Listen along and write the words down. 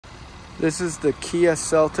This is the Kia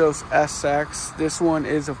Seltos Sx. This one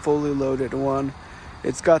is a fully loaded one.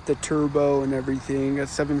 It's got the turbo and everything, a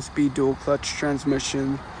 7-speed dual clutch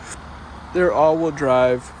transmission. They're all-wheel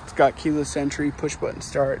drive. It's got keyless entry, push button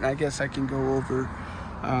start, and I guess I can go over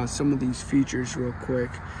some of these features real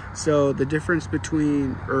quick. So the difference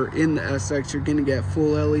between, or in the SX, you're gonna get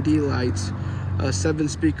full LED lights, a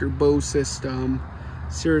 7-speaker Bose system,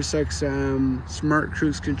 Sirius XM, smart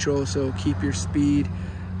cruise control, so it'll keep your speed,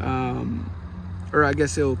 or I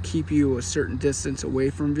guess it'll keep you a certain distance away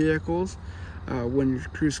from vehicles when your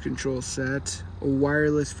cruise control is set, a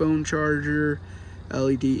wireless phone charger,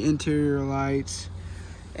 LED interior lights,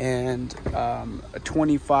 and a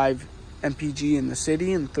 25 mpg in the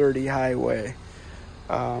city and 30 highway.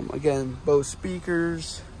 Again, Bose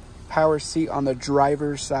speakers, power seat on the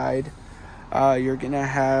driver's side. You're gonna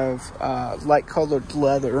have light colored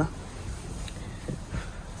leather.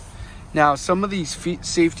 Now, some of these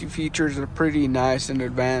safety features are pretty nice and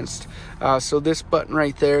advanced. So this button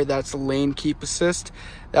right there, that's a lane keep assist.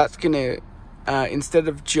 That's gonna, instead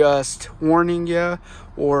of just warning you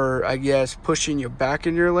or I guess pushing you back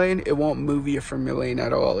in your lane, it won't move you from your lane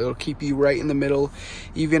at all. It'll keep you right in the middle.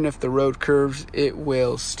 Even if the road curves, it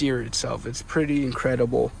will steer itself. It's pretty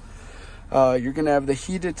incredible. You're gonna have the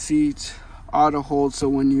heated seats, auto hold, so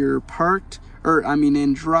when you're parked, or I mean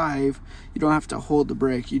in drive, you don't have to hold the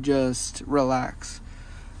brake, you just relax.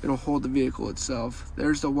 It'll hold the vehicle itself.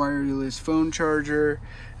 There's the wireless phone charger,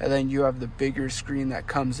 and then you have the bigger screen that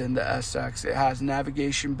comes in the SX. It has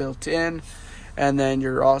navigation built in, and then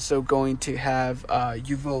you're also going to have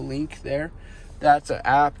Uvo Link there. That's an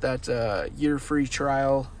app, that's a year-free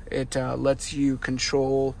trial. It lets you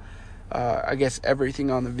control I guess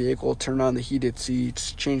everything on the vehicle, turn on the heated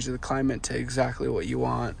seats, change the climate to exactly what you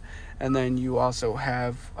want. And then you also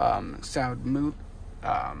have sound mood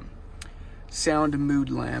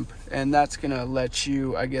lamp, and that's gonna let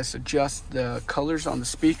you, I guess, adjust the colors on the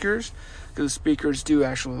speakers, because the speakers do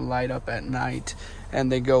actually light up at night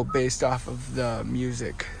and they go based off of the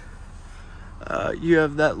music. You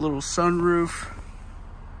have that little sunroof,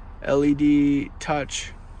 LED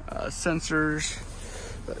touch sensors.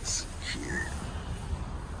 Let's see here.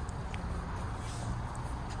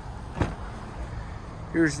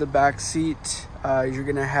 Here's the back seat. You're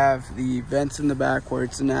gonna have the vents in the back where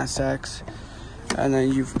it's an SX, and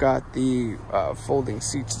then you've got the folding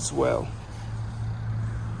seats as well.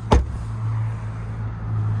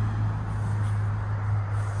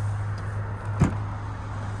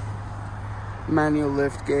 Manual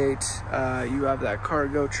lift gate. You have that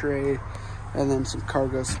cargo tray, and then some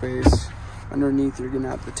cargo space. Underneath, you're gonna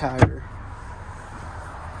have the tire.